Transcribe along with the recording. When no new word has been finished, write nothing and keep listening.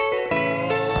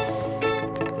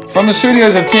From the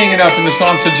studios of Teeing It Up in the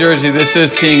Swamps of Jersey, this is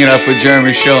Teeing It Up with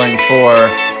Jeremy Schilling for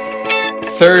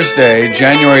Thursday,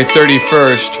 January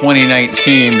 31st,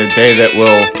 2019, the day that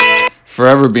will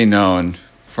forever be known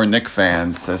for Knicks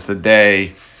fans as the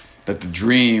day that the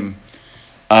dream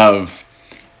of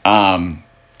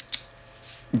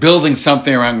building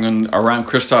something around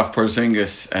Kristaps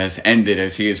Porzingis has ended,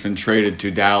 as he has been traded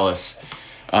to Dallas,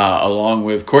 along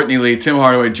with Courtney Lee, Tim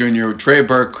Hardaway Jr., Trey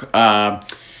Burke,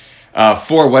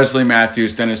 for Wesley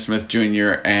Matthews, Dennis Smith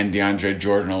Jr., and DeAndre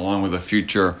Jordan, along with a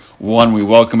future one. We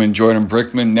welcome in Jordan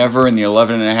Brickman. Never in the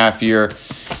 11-and-a-half-year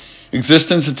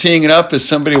existence of Teeing It Up has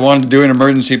somebody wanted to do an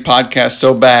emergency podcast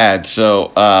so bad.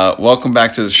 So welcome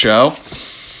back to the show.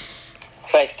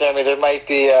 Thanks, Jeremy. There might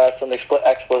be some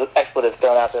expletives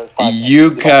thrown out there in this podcast. You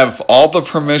have all the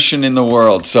permission in the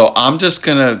world, so I'm just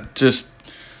going to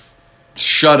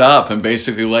shut up and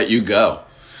basically let you go.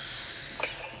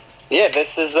 Yeah, this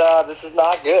is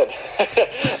not good.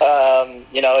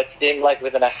 It seemed like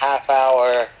within a half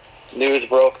hour, news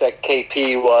broke that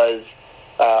KP was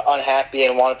unhappy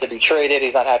and wanted to be traded.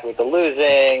 He's not happy with the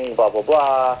losing, blah, blah,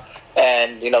 blah.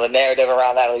 And, the narrative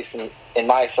around that, at least in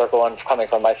my circle and coming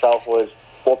from myself, was,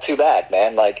 well, too bad,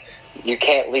 man. Like, you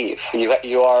can't leave.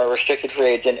 You are a restricted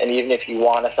free agent, and even if you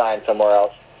want to sign somewhere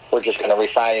else, we're just going to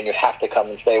resign and you have to come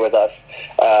and stay with us.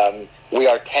 We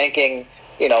are tanking.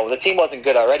 The team wasn't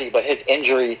good already, but his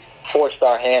injury forced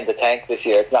our hand to tank this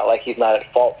year. It's not like he's not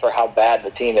at fault for how bad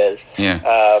the team is. Yeah.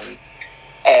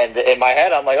 And in my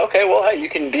head, I'm like, okay, well, hey, you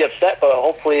can be upset, but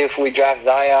hopefully if we draft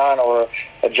Zion or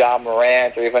a John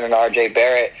Morant or even an R.J.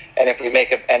 Barrett, and if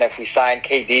we sign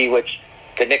KD, which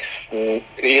the Knicks,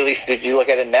 at least did you look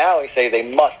at it now and say they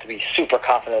must be super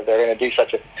confident they're going to do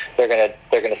they're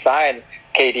going to sign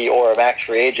KD or a max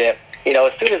free agent.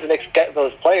 As soon as the Knicks get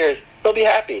those players, they'll be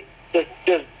happy.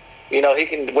 Just he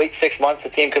can wait 6 months. The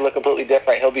team could look completely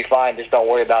different. He'll be fine. Just don't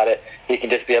worry about it. He can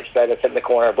just be upset and sit in the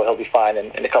corner, but he'll be fine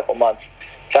in a couple months.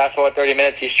 Fast forward 30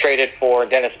 minutes, he's traded for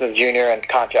Dennis Smith Jr. and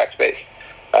contract space.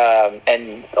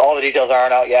 And all the details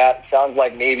aren't out yet. Sounds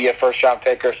like maybe a first-round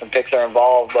pick or some picks are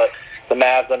involved, but the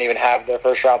Mavs don't even have their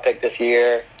first-round pick this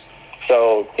year.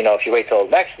 So, if you wait till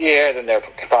next year, then they're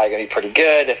probably going to be pretty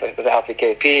good if it's a healthy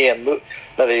KP and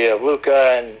another year of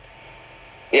Luka. And,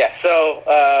 yeah, so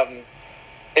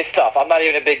it's tough. I'm not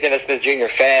even a big Dennis Smith Jr.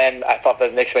 fan. I thought the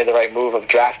Knicks made the right move of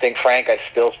drafting Frank. I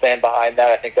still stand behind that.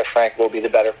 I think that Frank will be the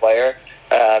better player.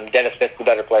 Dennis Smith's the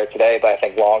better player today, but I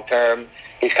think long-term,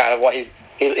 he's kind of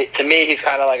to me, he's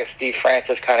kind of like a Steve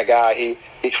Francis kind of guy.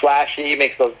 He's flashy. He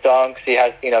makes those dunks. He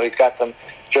has, he's got some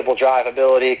dribble drive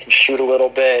ability. He can shoot a little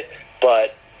bit,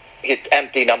 but it's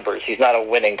empty numbers. He's not a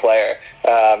winning player.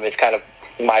 It's kind of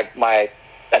my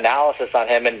analysis on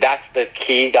him, and that's the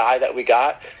key guy that we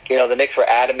got. The Knicks were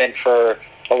adamant for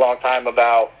a long time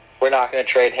about we're not going to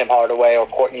trade him Hardaway or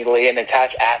Courtney Lee and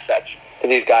attach assets to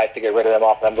these guys to get rid of them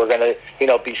off them. We're going to,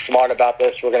 be smart about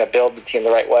this. We're going to build the team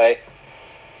the right way.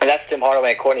 And that's Tim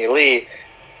Hardaway and Courtney Lee.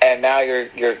 And now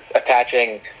you're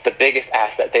attaching the biggest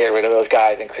asset to get rid of those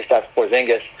guys in Kristaps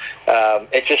Porzingis.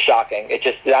 It's just shocking. It's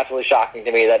absolutely shocking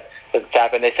to me that it's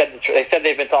happened. They said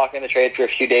they've been talking in the trade for a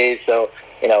few days. So,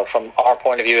 from our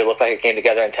point of view, it looked like it came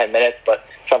together in 10 minutes. But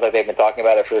it sounds like they've been talking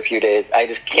about it for a few days. I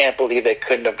just can't believe they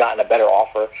couldn't have gotten a better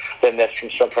offer than this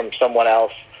from someone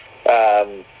else.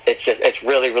 It's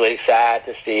really, really sad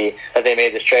to see that they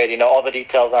made this trade. All the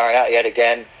details aren't out yet.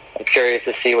 Again, I'm curious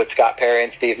to see what Scott Perry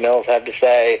and Steve Mills have to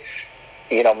say.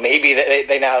 Maybe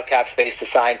they now have cap space to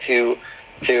sign to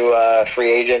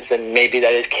free agents, and maybe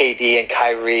that is KD and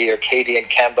Kyrie or KD and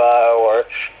Kemba or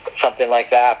something like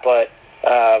that. But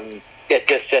it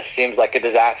just seems like a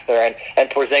disaster. And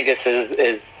Porzingis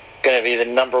is going to be the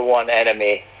number one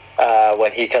enemy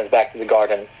when he comes back to the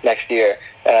Garden next year.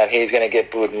 He's going to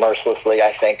get booed mercilessly,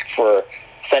 I think, for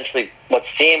essentially what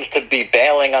seems to be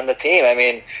bailing on the team. I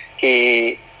mean,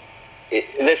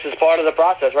 this is part of the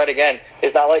process, right? Again,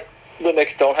 it's not like the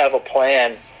Knicks don't have a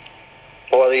plan,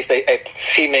 or at least they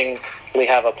seemingly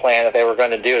have a plan that they were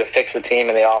going to do to fix the team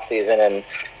in the offseason and,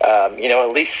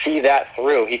 at least see that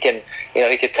through. He could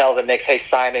tell the Knicks, hey,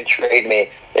 sign and trade me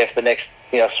if the Knicks,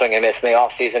 swing and miss in the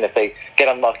offseason. If they get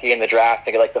unlucky in the draft,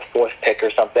 they get like the fourth pick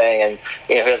or something, and,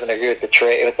 he doesn't agree with the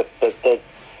trade, with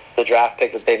the draft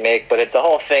pick that they make. But the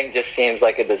whole thing just seems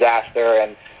like a disaster,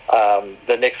 and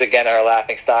the Knicks, again, are a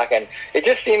laughingstock. And it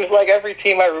just seems like every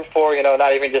team I root for,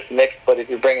 not even just Knicks, but if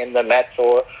you bring in the Mets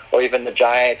or even the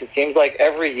Giants, it seems like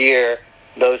every year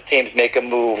those teams make a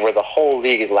move where the whole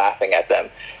league is laughing at them.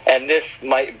 And this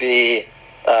might be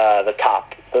the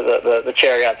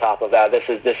cherry on top of that. This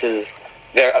is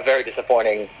a very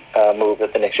disappointing move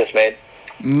that the Knicks just made.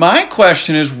 My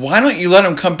question is, why don't you let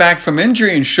him come back from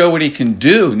injury and show what he can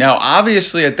do? Now,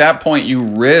 obviously, at that point, you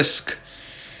risk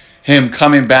him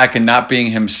coming back and not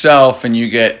being himself, and you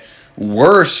get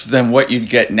worse than what you'd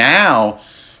get now.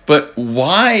 But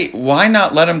why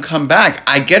not let him come back?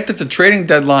 I get that the trading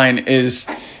deadline is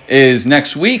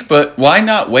next week, but why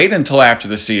not wait until after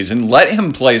the season? Let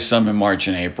him play some in March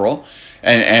and April,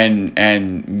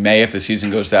 and May if the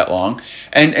season goes that long,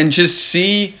 and just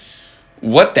see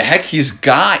what the heck he's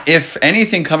got, if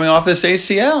anything, coming off this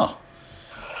ACL.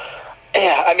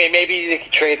 Yeah, I mean, maybe they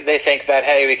could trade. They think that,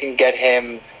 hey, we can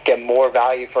get more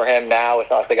value for him now. It's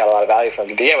not like they got a lot of value for him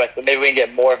to begin with, but maybe we can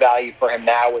get more value for him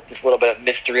now with this little bit of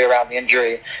mystery around the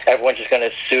injury. Everyone's just going to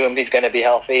assume he's going to be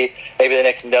healthy. Maybe the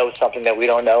Knicks know something that we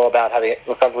don't know about how the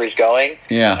recovery is going.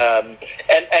 Yeah.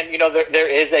 And you know, there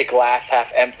is a glass half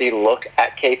empty look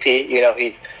at KP. You know,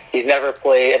 he's never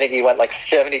played. I think he went like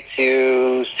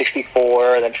 72,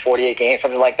 64, then 48 games,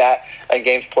 something like that. And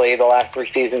games played the last 3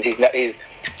 seasons.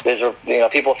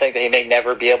 People think that he may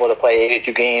never be able to play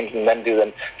 82 games and then do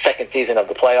the second season of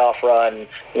the playoff run.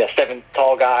 7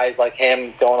 tall guys like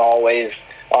him aren't always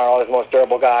the most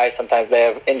durable guys. Sometimes they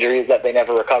have injuries that they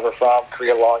never recover from,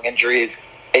 career-long injuries.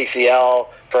 ACL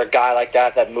for a guy like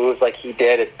that moves like he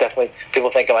did, it's definitely,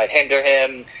 people think it might hinder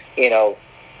him.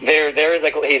 There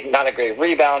is he's not a great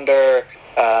rebounder.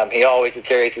 He always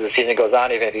deteriorates as the season goes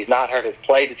on. Even if he's not hurt, his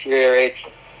play deteriorates.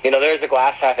 There's a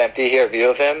glass half empty here view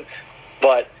of him,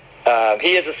 but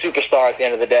he is a superstar at the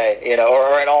end of the day,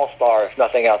 or an all-star if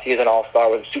nothing else. He's an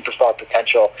all-star with superstar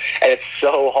potential, and it's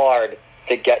so hard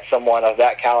to get someone of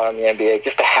that caliber in the NBA.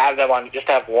 Just to have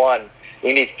one,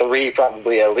 you need 3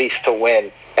 probably at least to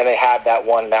win, and they had that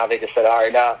one. Now they just said, all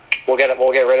right, now we'll get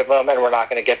rid of him, and we're not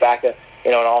going to get back to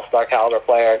an all-star caliber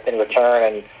player in return,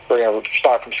 and we're going to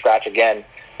start from scratch again.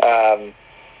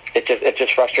 It's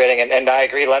just frustrating, and I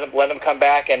agree. Let him come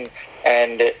back, and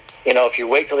if you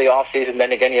wait till the off season,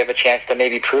 then again you have a chance to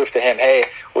maybe prove to him, hey,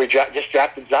 we just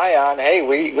drafted Zion. Hey,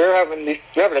 we're having a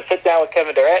sit down with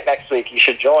Kevin Durant next week. You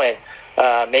should join.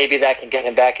 Maybe that can get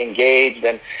him back engaged,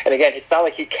 and again, it's not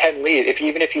like he can leave.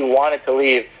 Even if he wanted to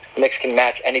leave, the Knicks can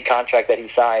match any contract that he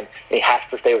signed, and he has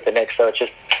to stay with the Knicks. So it's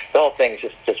just, the whole thing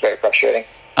is just very frustrating.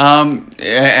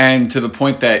 And to the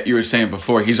point that you were saying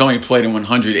before, he's only played in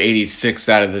 186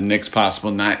 out of the Knicks'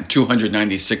 possible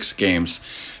 296 games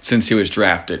since he was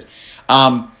drafted.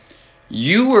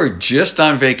 You were just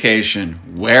on vacation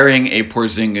wearing a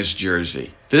Porzingis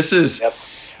jersey. This is, yep.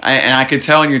 And I could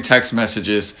tell in your text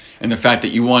messages and the fact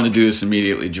that you want to do this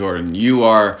immediately, Jordan. You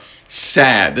are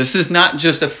sad. This is not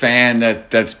just a fan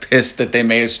that's pissed that they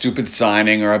made a stupid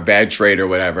signing or a bad trade or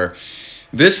whatever.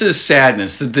 This is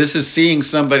sadness. This is seeing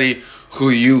somebody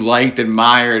who you liked,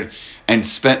 admired, and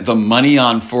spent the money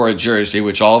on for a jersey,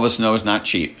 which all of us know is not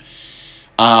cheap.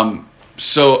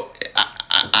 So,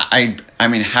 I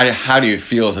mean, how do you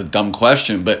feel? Is a dumb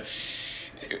question, but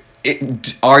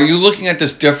are you looking at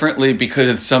this differently because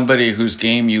it's somebody whose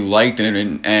game you liked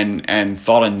and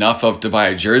thought enough of to buy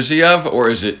a jersey of, or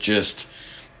is it just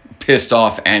pissed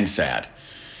off and sad?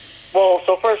 Well,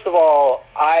 so first of all,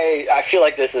 I feel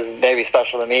like this is maybe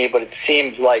special to me, but it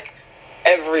seems like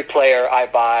every player I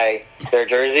buy their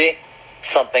jersey,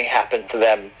 something happened to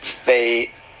them.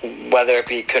 Whether it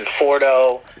be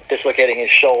Conforto dislocating his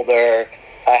shoulder,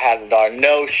 I had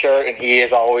no shirt, and he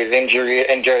is always injured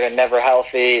and never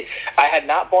healthy. I had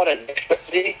not bought a Knicks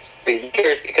jersey for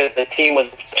years because the team was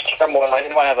turmoil. I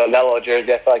didn't want to have a Melo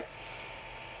jersey. I felt like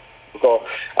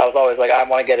I was always like, I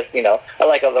want to get I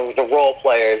like the role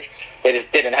players. They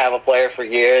just didn't have a player for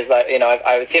years.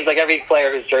 It seems like every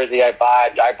player whose jersey I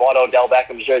bought Odell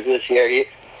Beckham's jersey this year.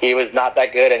 He was not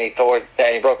that good, and he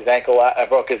broke his ankle.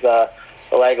 Broke his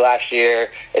leg last year.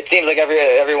 It seems like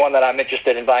everyone that I'm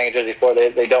interested in buying a jersey for,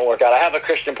 they don't work out. I have a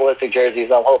Christian Pulisic jersey,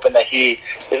 so I'm hoping that he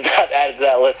is not added to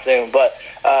that list soon. But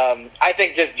I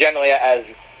think just generally, as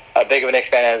a big of an Knicks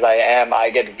fan as I am, I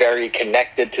get very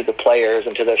connected to the players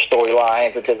and to their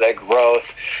storylines and to their growth.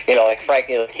 Like Frank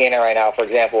Ntilikina right now, for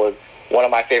example, is one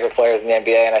of my favorite players in the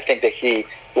NBA, and I think that he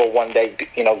will one day,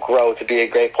 grow to be a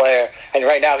great player. And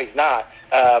right now he's not.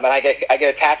 And I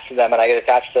get attached to them, and I get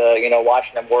attached to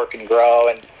watching them work and grow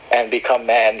and become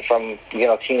men from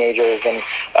teenagers. And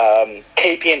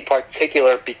KP in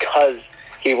particular, because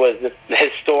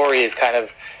his story is kind of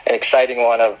an exciting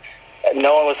one of.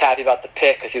 No one was happy about the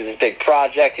pick because he was a big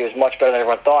project. He was much better than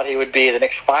everyone thought he would be. The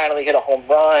Knicks finally hit a home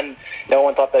run. No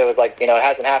one thought that it was it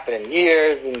hasn't happened in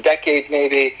years, in decades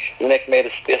maybe. The Knicks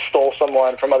stole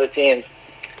someone from other teams.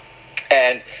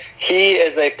 And he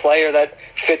is a player that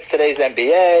fits today's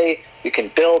NBA. You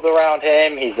can build around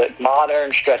him. He's a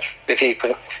modern stretch. If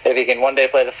he can one day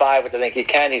play the 5, which I think he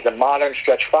can, he's a modern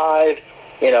stretch 5.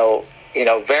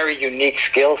 Very unique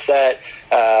skill set.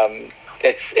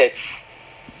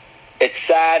 It's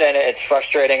sad and it's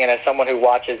frustrating, and as someone who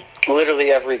watches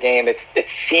literally every game, it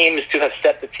seems to have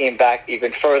set the team back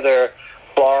even further,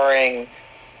 barring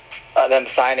them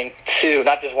signing 2,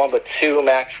 not just 1, but 2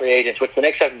 max free agents, which the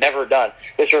Knicks have never done.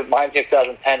 This reminds me of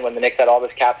 2010 when the Knicks had all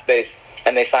this cap space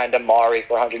and they signed Amari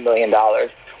for $100 million.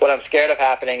 What I'm scared of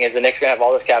happening is the Knicks are going to have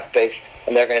all this cap space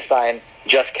and they're going to sign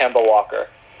just Kemba Walker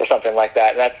or something like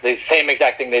that. And that's the same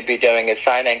exact thing they'd be doing, is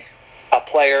signing a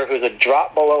player who's a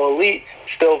drop below elite,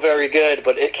 still very good,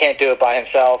 but it can't do it by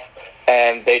himself,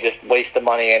 and they just waste the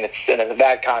money, and it's a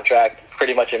bad contract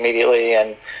pretty much immediately,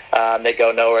 and they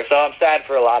go nowhere. So I'm sad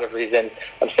for a lot of reasons.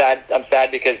 I'm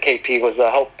sad because KP was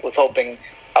hoping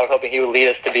he would lead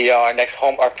us to be our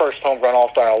first home run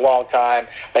All-Star in a long time,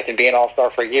 that can be an All-Star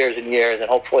for years and years, and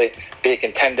hopefully be a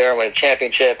contender and win a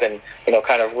championship, and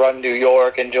kind of run New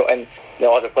York, and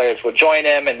other players would join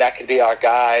him, and that could be our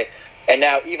guy. And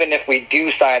now, even if we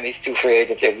do sign these 2 free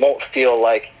agents, it won't feel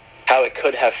like how it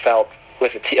could have felt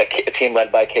with a team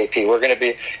led by KP. We're going to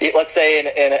be, let's say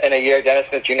in a year, Dennis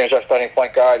Smith Jr. is our starting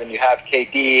point guard, and you have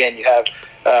KD, and you have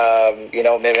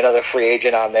maybe another free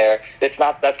agent on there. That's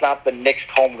not the Knicks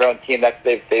homegrown team that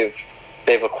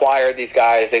they've acquired these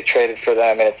guys, they've traded for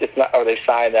them, and it's not, or they've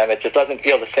signed them. It just doesn't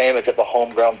feel the same as if a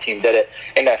homegrown team did it.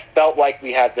 And I felt like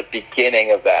we had the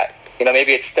beginning of that.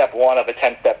 Maybe it's step 1 of a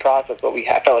 10-step process, but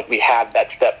felt like we had that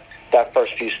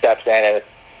first few steps in, and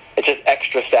it's just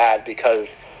extra sad because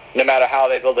no matter how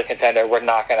they build a contender, we're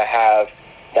not going to have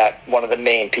that one of the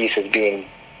main pieces being,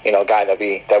 a guy that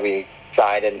we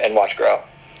signed and watch grow.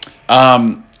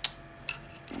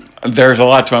 There's a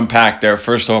lot to unpack there.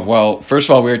 First of all,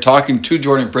 we were talking to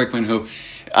Jordan Brickman, who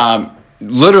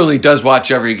literally does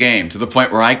watch every game, to the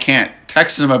point where I can't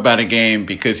text him about a game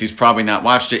because he's probably not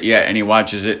watched it yet, and he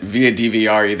watches it via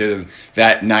DVR either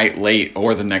that night late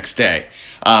or the next day.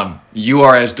 You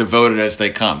are as devoted as they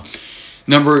come.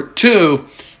 Number 2,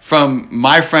 from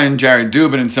my friend Jared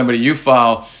Dubin and somebody you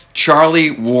follow,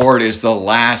 Charlie Ward is the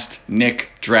last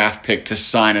Knick draft pick to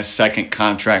sign a second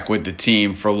contract with the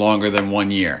team for longer than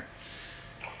 1 year.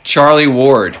 Charlie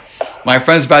Ward. My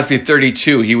friend's about to be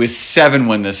 32. He was 7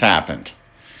 when this happened.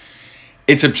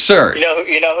 It's absurd.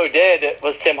 You know who did? It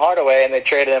was Tim Hardaway, and they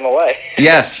traded him away.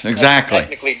 Yes, exactly.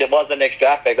 Technically, it was the Knicks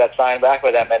draft pick that signed back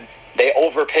with them, and they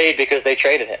overpaid because they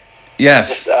traded him.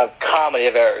 Yes. Just a comedy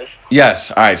of errors.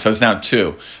 Yes. All right, so it's now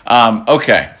 2.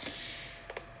 Okay.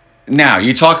 Now,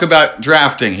 you talk about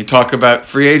drafting, you talk about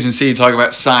free agency, you talk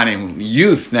about signing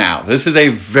youth now. This is a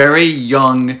very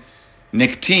young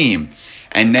Knick team.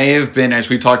 And they have been, as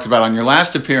we talked about on your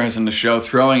last appearance on the show,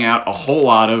 throwing out a whole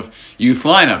lot of youth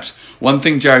lineups. One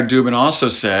thing Jared Dubin also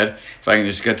said, if I can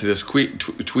just get to this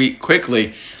tweet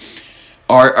quickly,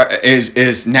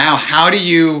 is now how do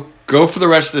you go for the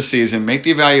rest of the season, make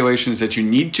the evaluations that you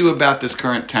need to about this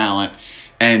current talent,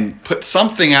 and put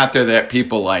something out there that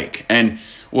people like. And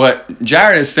what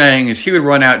Jared is saying is he would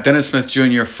run out Dennis Smith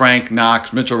Jr., Frank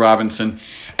Knox, Mitchell Robinson,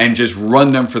 and just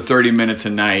run them for 30 minutes a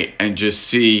night and just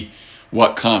see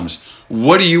what comes.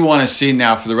 What do you want to see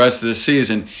now for the rest of the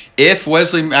season? If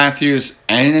Wesley Matthews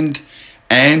and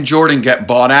Jordan get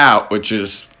bought out, which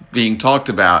is being talked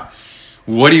about,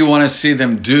 what do you want to see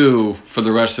them do for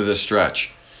the rest of this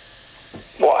stretch?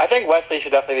 Well, I think Wesley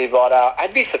should definitely be bought out.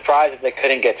 I'd be surprised if they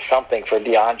couldn't get something for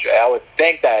DeAndre. I would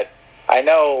think that, I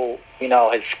know,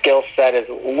 his skill set is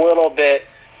a little bit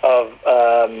of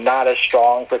not as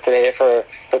strong for today's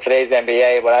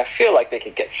NBA, but I feel like they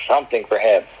could get something for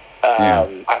him.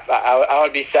 I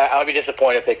would be sad. I would be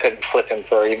disappointed if they couldn't flip him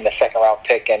for even a second-round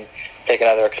pick and take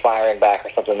another expiring back or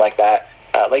something like that.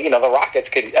 The Rockets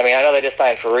could. I know they just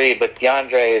signed Fareed, but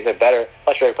DeAndre is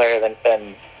much better player than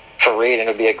Fareed, and it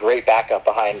would be a great backup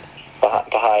behind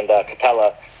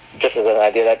Capella. Just as an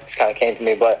idea that just kind of came to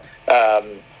me. But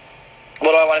what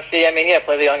do I want to see?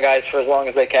 Play the young guys for as long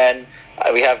as they can.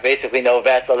 We have basically no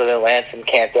vets other than Lance and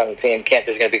Cantor on the team.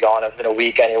 Cantor's going to be gone within a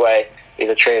week anyway.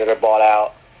 Either traded or bought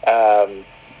out. I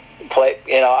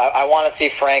want to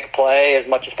see Frank play as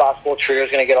much as possible.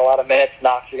 Trier's going to get a lot of minutes.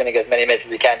 Knox is going to get as many minutes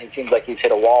as he can. He seems like he's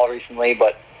hit a wall recently,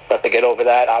 but let to get over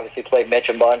that. Obviously, played Mitch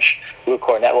a bunch. Luke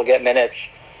Cornett will get minutes.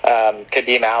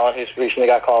 Kadeem Allen, who's recently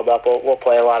got called up, will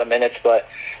play a lot of minutes. But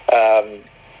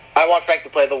I want Frank to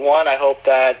play the 1. I hope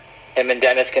that him and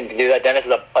Dennis can do that. Dennis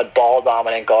is a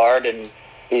ball-dominant guard, and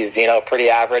he's pretty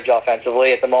average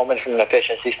offensively at the moment from an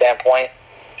efficiency standpoint.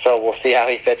 So we'll see how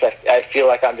he fits. I feel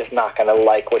like I'm just not going to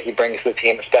like what he brings to the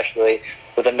team, especially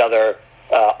with another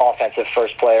offensive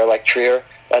first player like Trier.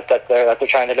 that they're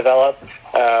trying to develop.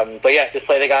 But yeah, just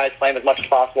play the guys, play them as much as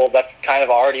possible. That's kind of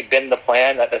already been the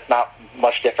plan. That's not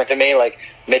much different to me. Like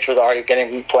Mitch was already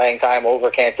getting playing time over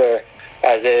Cantor,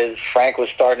 as is. Frank was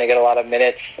starting to get a lot of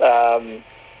minutes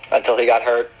until he got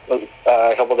hurt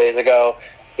a couple days ago.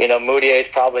 Moutier is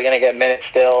probably going to get minutes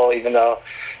still, even though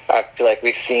I feel like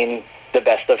we've seen the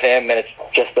best of him, and it's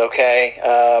just okay.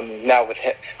 Now with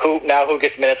him, who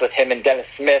gets minutes with him and Dennis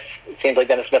Smith? It seems like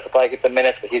Dennis Smith will probably get the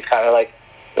minutes, but he's kind of like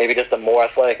maybe just a more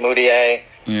athletic Moutier.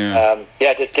 Yeah.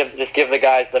 Just give the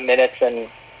guys the minutes and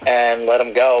let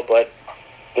them go. But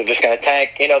they're just going to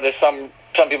tank. There's some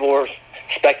people were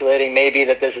speculating maybe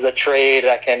that this is a trade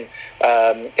that can,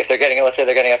 if let's say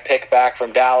they're getting a pick back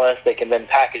from Dallas, they can then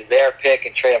package their pick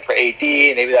and trade them for AD.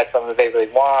 Maybe that's something that they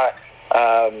really want.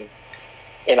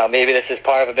 Maybe this is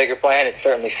part of a bigger plan. It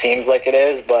certainly seems like it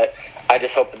is, but I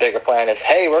just hope the bigger plan is,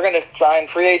 hey, we're going to sign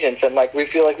free agents, and we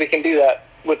feel like we can do that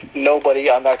with nobody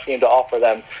on our team to offer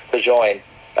them to join.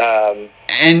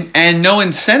 And no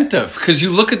incentive, because you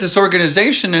look at this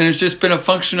organization and it's just been a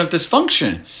function of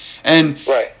dysfunction. And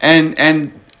right.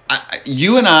 And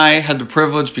you and I had the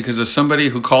privilege, because of somebody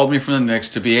who called me from the Knicks,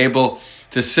 to be able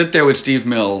to sit there with Steve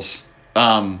Mills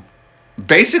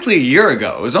basically a year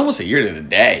ago. It was almost a year to the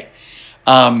day.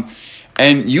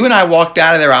 And you and I walked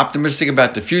out of there optimistic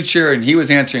about the future, and he was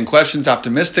answering questions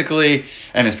optimistically,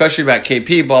 and especially about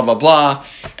KP, blah, blah, blah.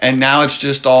 And now it's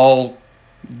just all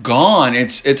gone.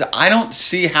 It's I don't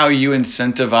see how you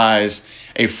incentivize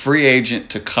a free agent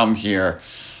to come here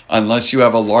unless you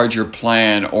have a larger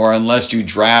plan, or unless you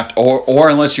draft, or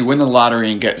unless you win the lottery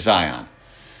and get Zion.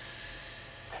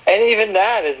 And even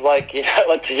that is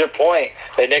to your point,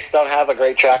 the Knicks don't have a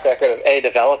great track record of A,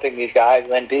 developing these guys,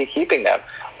 and then B, keeping them.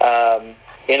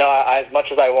 As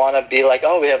much as I want to be like,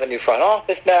 we have a new front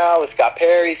office now with Scott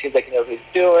Perry, seems like he knows what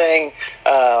he's doing.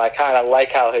 I kind of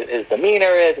like how his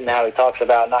demeanor is, and how he talks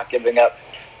about not giving up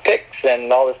picks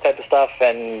and all this type of stuff.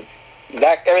 And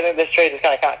that everything this trade just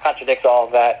kind of contradicts all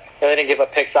of that. They didn't give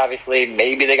up picks, obviously.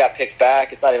 Maybe they got picks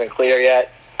back. It's not even clear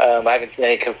yet. I haven't seen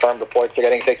any confirmed reports they're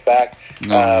getting picks back.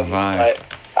 But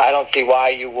I don't see why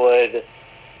you would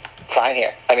sign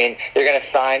here. I mean, you're going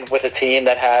to sign with a team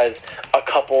that has a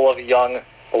couple of young,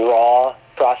 raw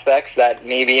prospects that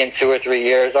maybe in 2 or 3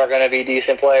 years are going to be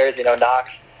decent players. Knox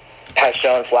has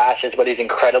shown flashes, but he's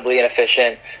incredibly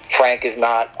inefficient. Frank is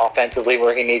not offensively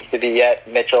where he needs to be yet.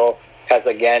 Mitchell has,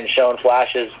 again, shown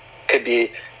flashes. Could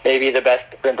be maybe the best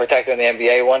rim protector in the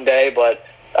NBA one day, but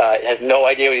has no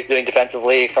idea what he's doing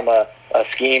defensively from a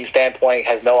scheme standpoint,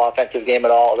 has no offensive game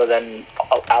at all other than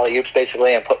alley-oops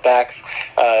basically and putbacks.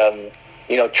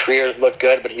 Trier's looked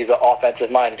good, but he's an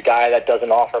offensive-minded guy that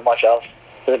doesn't offer much else,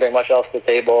 doesn't bring much else to the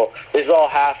table. This is all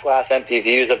half-glass empty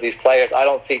views of these players. I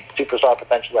don't see superstar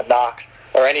potential in Knox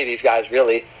or any of these guys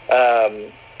really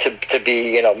to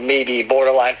be, maybe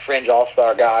borderline fringe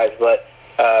all-star guys, but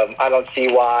I don't see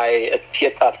why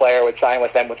a player would sign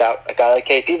with them without a guy like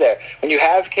KP there. When you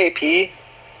have KP,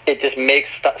 it just makes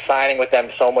signing with them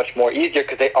so much more easier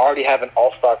because they already have an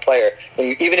all-star player.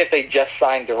 Even if they just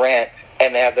sign Durant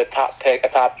and they have the top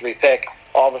 3 pick,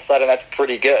 all of a sudden that's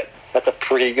pretty good. That's a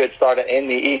pretty good start in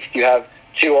the East. You have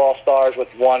 2 all-stars with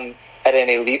one at an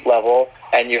elite level,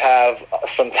 and you have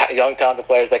some young talented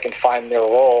players that can find their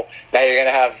role. Now you're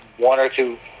going to have 1 or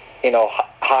 2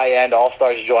 high-end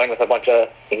all-stars join with a bunch of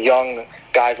young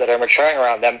guys that are maturing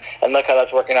around them. And look how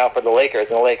that's working out for the Lakers.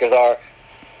 And the Lakers are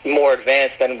more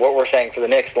advanced than what we're saying for the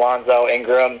Knicks. Lonzo,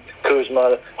 Ingram,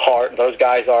 Kuzma, Hart, those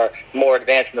guys are more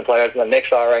advanced than the players than the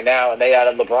Knicks are right now. And they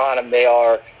added LeBron, and they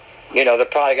are, they're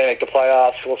probably going to make the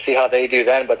playoffs. We'll see how they do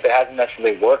then, but it hasn't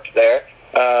necessarily worked there.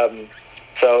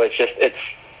 So it's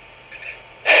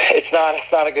not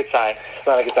a good sign. It's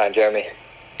not a good sign, Jeremy.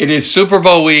 It is Super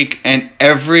Bowl week, and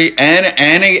a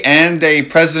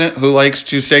president who likes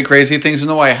to say crazy things in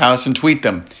the White House and tweet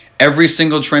them. Every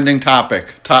single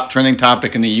top trending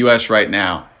topic in the U.S. right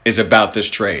now is about this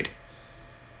trade.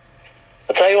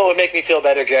 I'll tell you what would make me feel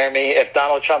better, Jeremy, if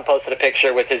Donald Trump posted a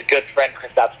picture with his good friend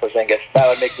Kristaps Porzingis. That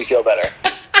would make me feel better.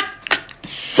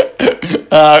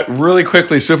 Really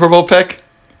quickly, Super Bowl pick?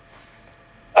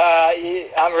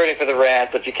 I'm rooting for the Rams,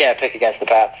 but you can't pick against the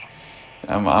Pats.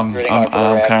 I'm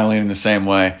kind of leaning the same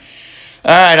way.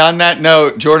 All right. On that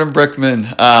note, Jordan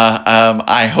Brickman,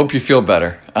 I hope you feel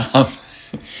better. I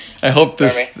hope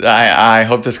this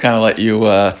kind of let you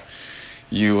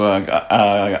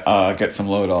get some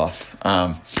load off.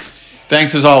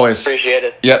 Thanks as always. Appreciate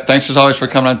it. Yeah. Thanks as always for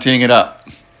coming on Teeing It Up.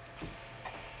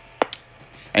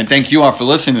 And thank you all for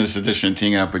listening to this edition of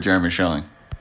Teeing It Up with Jeremy Schilling.